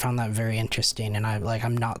rug. I found that very interesting, and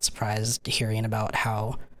I'm not surprised hearing about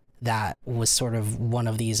how that was sort of one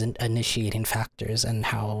of these initiating factors, and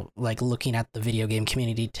how like looking at the video game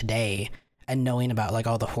community today and knowing about like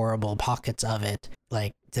all the horrible pockets of it,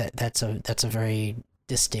 like that's a very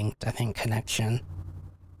distinct, I think, connection.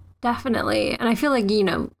 Definitely. And I feel like, you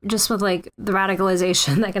know, just with like the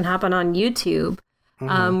radicalization that can happen on YouTube,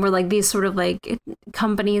 where like these sort of like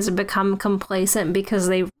companies become complacent because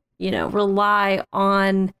they, you know, rely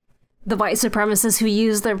on the white supremacists who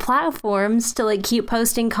use their platforms to like keep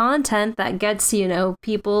posting content that gets, you know,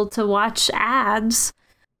 people to watch ads,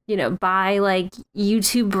 you know, buy like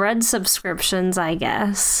YouTube Red subscriptions, I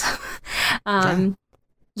guess.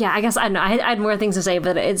 Yeah, I guess I know. I had more things to say,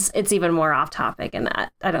 but it's even more off topic, and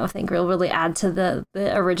I don't think we'll really add to the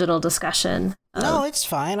original discussion. No, it's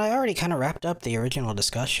fine. I already kind of wrapped up the original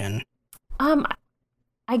discussion.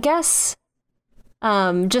 I guess,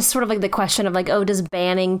 just sort of like the question of like, oh, does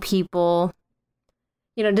banning people,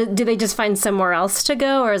 you know, do they just find somewhere else to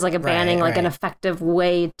go, or is like a banning like an effective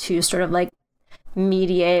way to sort of like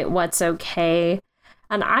mediate what's okay?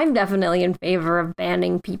 And I'm definitely in favor of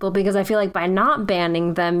banning people, because I feel like by not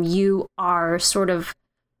banning them, you are sort of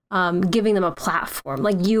giving them a platform.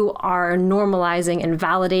 Like you are normalizing and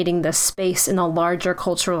validating the space in a larger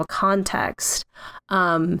cultural context.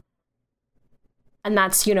 And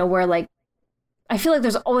that's, you know, where like, I feel like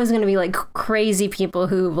there's always going to be like crazy people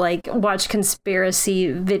who like watch conspiracy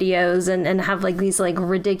videos and have like these like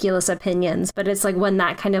ridiculous opinions. But it's like when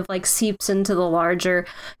that kind of like seeps into the larger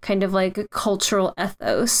kind of like cultural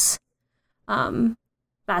ethos,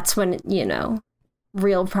 that's when, you know,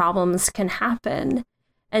 real problems can happen.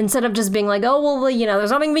 Instead of just being like, oh, well, you know,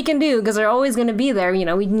 there's nothing we can do because they're always going to be there. You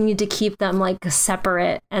know, we need to keep them like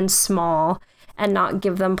separate and small and not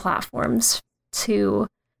give them platforms to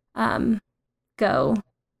go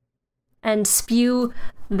and spew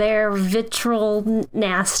their vitriol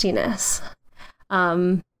nastiness.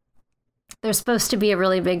 There's supposed to be a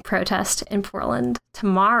really big protest in Portland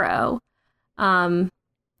tomorrow. I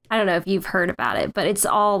don't know if you've heard about it, but it's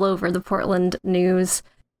all over the Portland news.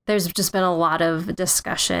 There's just been a lot of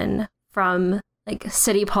discussion from like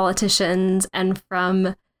city politicians and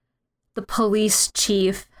from the police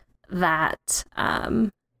chief that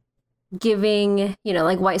giving, you know,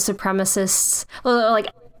 like white supremacists, like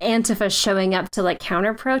Antifa showing up to like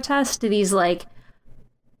counter protest to these like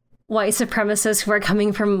white supremacists who are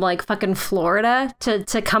coming from like fucking Florida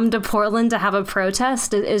to come to Portland to have a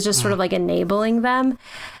protest is just sort of like enabling them.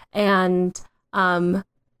 And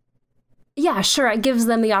yeah, sure, it gives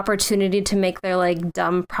them the opportunity to make their like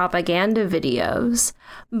dumb propaganda videos,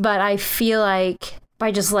 but I feel like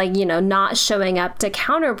by just like, you know, not showing up to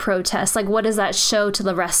counter protest, like what does that show to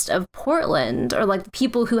the rest of Portland, or like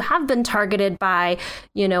people who have been targeted by,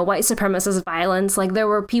 you know, white supremacist violence? Like there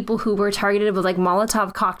were people who were targeted with like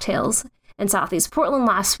Molotov cocktails in Southeast Portland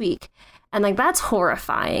last week, and like that's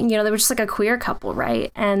horrifying. You know, they were just like a queer couple,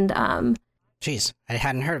 right? And jeez, I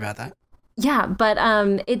hadn't heard about that. Yeah, but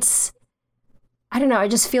it's, I don't know, I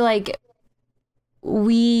just feel like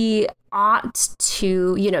we ought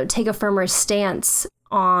to, you know, take a firmer stance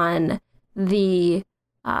on the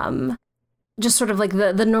just sort of like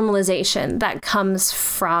the normalization that comes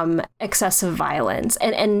from excessive violence,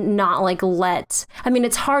 and not like let, I mean,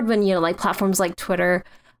 it's hard when, you know, like platforms like Twitter,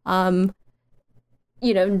 you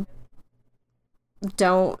know,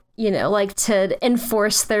 don't, you know, like to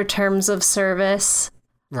enforce their terms of service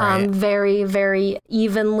very, very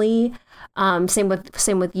evenly. Same with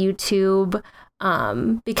YouTube.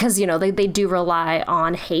 Because, you know, they do rely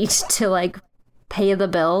on hate to like pay the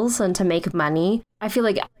bills and to make money. I feel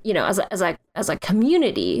like, you know, as a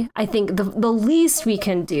community, I think the least we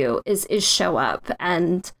can do is show up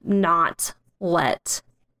and not let,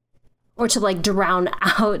 or to like drown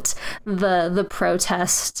out the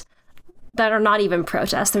protests that are not even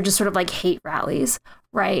protests. They're just sort of like hate rallies,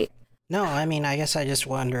 right? No, I mean, I guess I just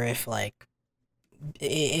wonder if I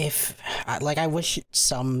wish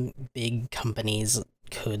some big companies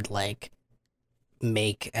could like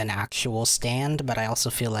make an actual stand, but I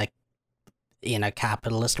also feel like in a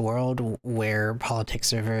capitalist world where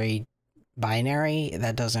politics are very binary,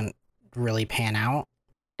 that doesn't really pan out.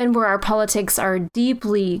 And where our politics are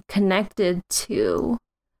deeply connected to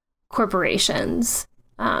corporations.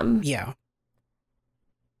 Yeah.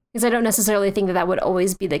 Because I don't necessarily think that would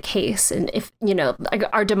always be the case. And if, you know, like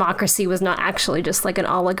our democracy was not actually just like an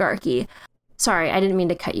oligarchy. Sorry, I didn't mean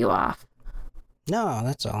to cut you off. No,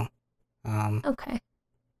 that's all. Okay.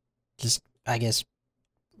 Just, I guess,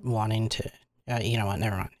 wanting to... you know what?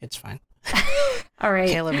 Never mind. It's fine. All right.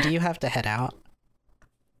 Caleb, do you have to head out?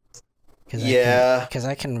 Yeah. Because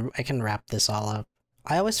I can wrap this all up.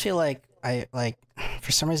 I always feel like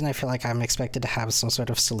for some reason I feel like I'm expected to have some sort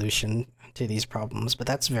of solution to these problems, but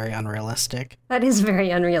that's very unrealistic. That is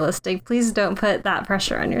very unrealistic. Please don't put that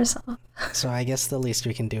pressure on yourself. So I guess the least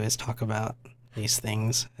we can do is talk about these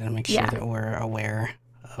things and make sure that we're aware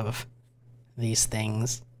of these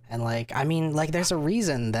things. And like, I mean, like, there's a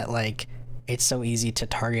reason that like it's so easy to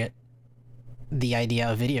target the idea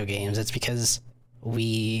of video games. It's because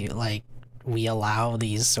we allow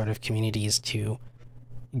these sort of communities to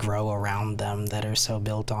grow around them that are so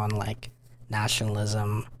built on like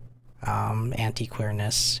nationalism,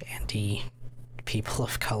 anti-queerness, anti-people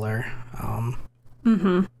of color,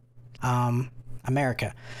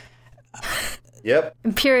 America. Yep.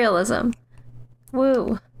 Imperialism.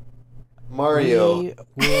 Woo. Mario.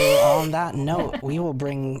 On that note, we will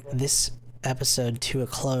bring this episode to a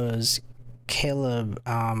close. Caleb,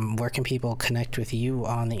 where can people connect with you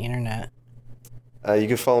on the internet? You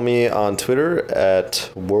can follow me on Twitter at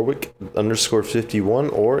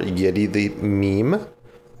Warwick_51 or Yeti the Meme.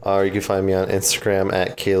 Or you can find me on Instagram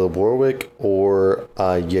at Caleb Warwick or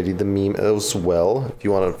Yeti the Meme as well. If you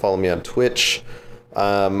want to follow me on Twitch,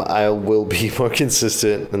 I will be more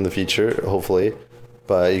consistent in the future, hopefully.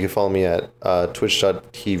 But you can follow me at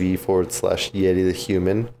twitch.tv/Yeti the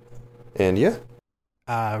Human. And yeah.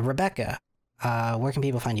 Rebecca, where can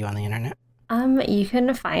people find you on the internet? You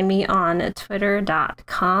can find me on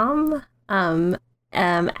twitter.com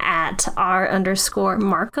at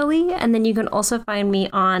r_Markley, and then you can also find me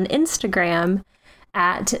on Instagram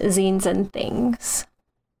at Zines and Things.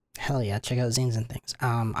 Hell yeah, check out Zines and Things.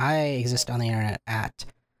 I exist on the internet at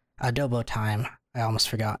Adobo Time. I almost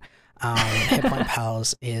forgot. Hit Point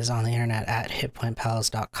Pals is on the internet at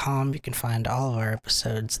hitpointpals.com. You can find all of our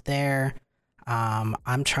episodes there.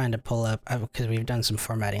 I'm trying to pull up, because we've done some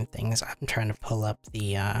formatting things, I'm trying to pull up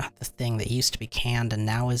the thing that used to be canned and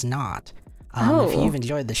now is not. If you've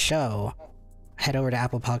enjoyed the show, head over to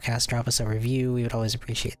Apple Podcasts, drop us a review. We would always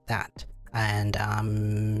appreciate that. And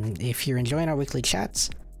if you're enjoying our weekly chats,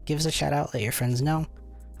 give us a shout out, let your friends know.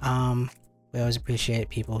 We always appreciate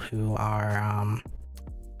people who are,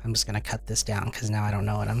 I'm just going to cut this down because now I don't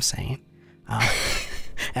know what I'm saying.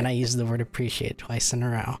 And I used the word appreciate twice in a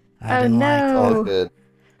row. I didn't like All good.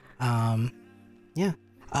 Yeah.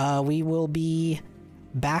 We will be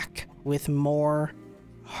back with more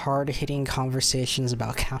hard-hitting conversations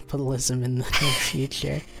about capitalism in the near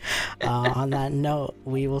future. On that note,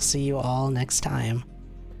 we will see you all next time.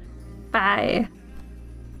 Bye.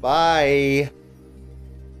 Bye.